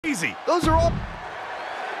Easy. Those are all...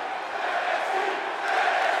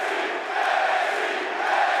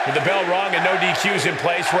 With the bell rung and no DQs in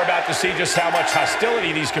place, we're about to see just how much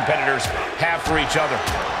hostility these competitors have for each other.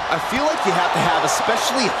 I feel like you have to have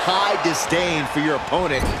especially high disdain for your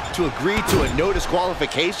opponent to agree to a no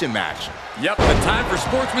disqualification match. Yep, the time for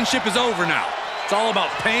sportsmanship is over now. It's all about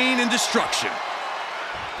pain and destruction.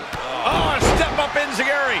 Oh, a step up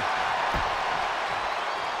enziguri.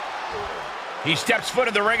 He steps foot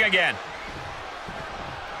in the ring again.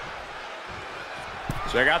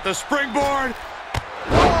 Check out the springboard.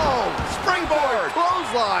 Whoa! Springboard!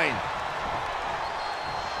 Clothesline!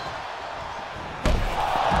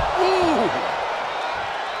 Ooh!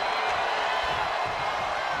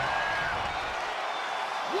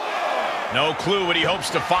 No clue what he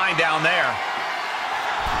hopes to find down there.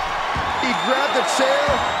 He grabbed the chair.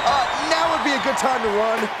 Now would be a good time to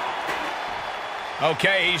run.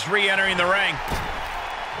 Okay, he's re-entering the ring.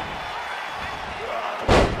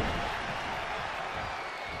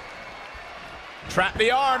 Trap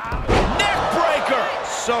the arm. Neck breaker.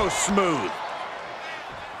 So smooth.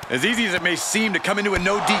 As easy as it may seem to come into a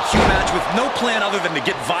no DQ match with no plan other than to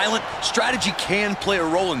get violent, strategy can play a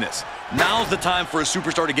role in this. Now's the time for a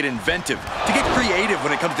superstar to get inventive, to get creative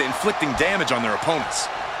when it comes to inflicting damage on their opponents.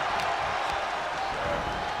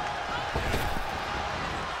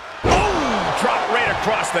 Oh, drop right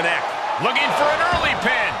across the neck. Looking for an early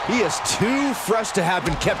pin. He is too fresh to have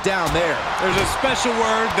been kept down there. There's a special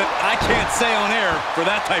word that I can't say on air for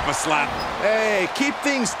that type of slap. Hey, keep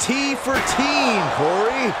things T for team,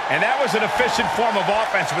 Corey. And that was an efficient form of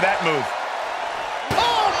offense with that move.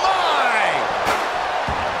 Oh, my!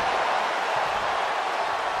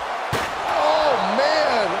 Oh,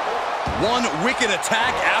 man. One wicked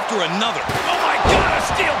attack after another. Oh, my God, a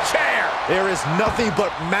steel chair! There is nothing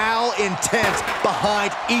but malintent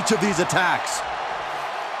behind each of these attacks.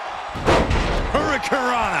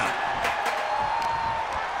 Hurricanrana.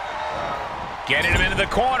 Getting him into the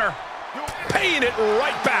corner. Paying it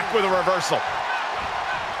right back with a reversal.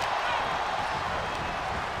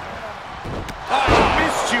 Oh, I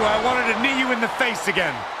missed you. I wanted to knee you in the face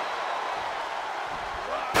again.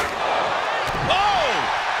 Oh!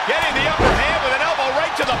 Getting the upper hand with an elbow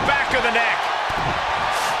right to the back of the neck.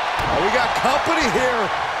 Oh, we got company here.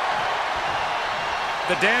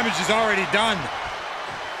 The damage is already done.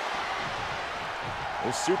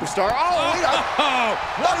 This superstar. Oh, wait.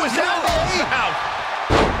 What was that?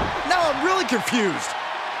 Now I'm really confused.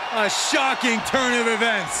 A shocking turn of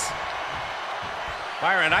events.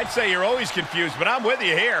 Byron, I'd say you're always confused, but I'm with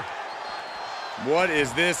you here. What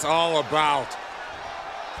is this all about?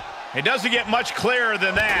 It doesn't get much clearer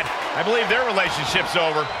than that. I believe their relationship's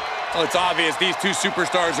over. Well, it's obvious these two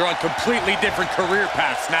superstars are on completely different career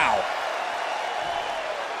paths now.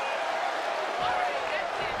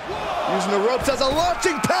 Using the ropes as a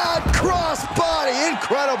launching pad, cross body,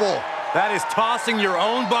 incredible. That is tossing your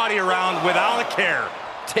own body around without a care.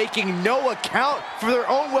 Taking no account for their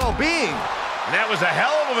own well-being. And that was a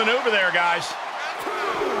hell of a maneuver there, guys.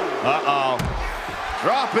 Uh-oh.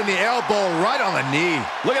 Dropping the elbow right on the knee.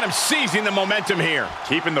 Look at him seizing the momentum here.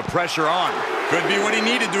 Keeping the pressure on. Could be what he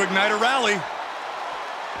needed to ignite a rally.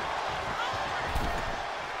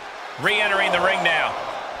 Re-entering the ring now.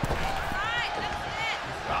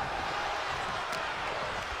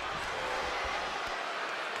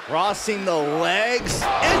 Crossing the legs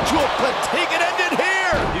into a fatigue and ended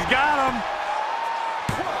here. He's got him.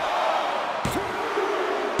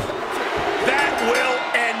 That will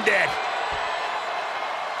end it.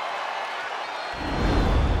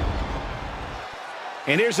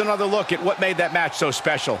 And here's another look at what made that match so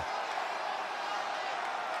special.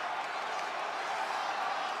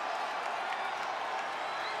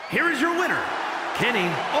 Here is your winner,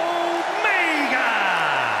 Kenny Omega.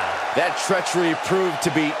 That treachery proved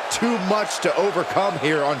to be too much to overcome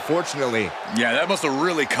here, unfortunately. Yeah, that must have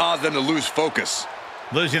really caused them to lose focus.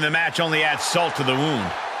 Losing the match only adds salt to the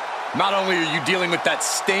wound. Not only are you dealing with that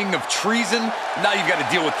sting of treason, now you've got to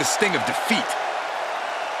deal with the sting of defeat.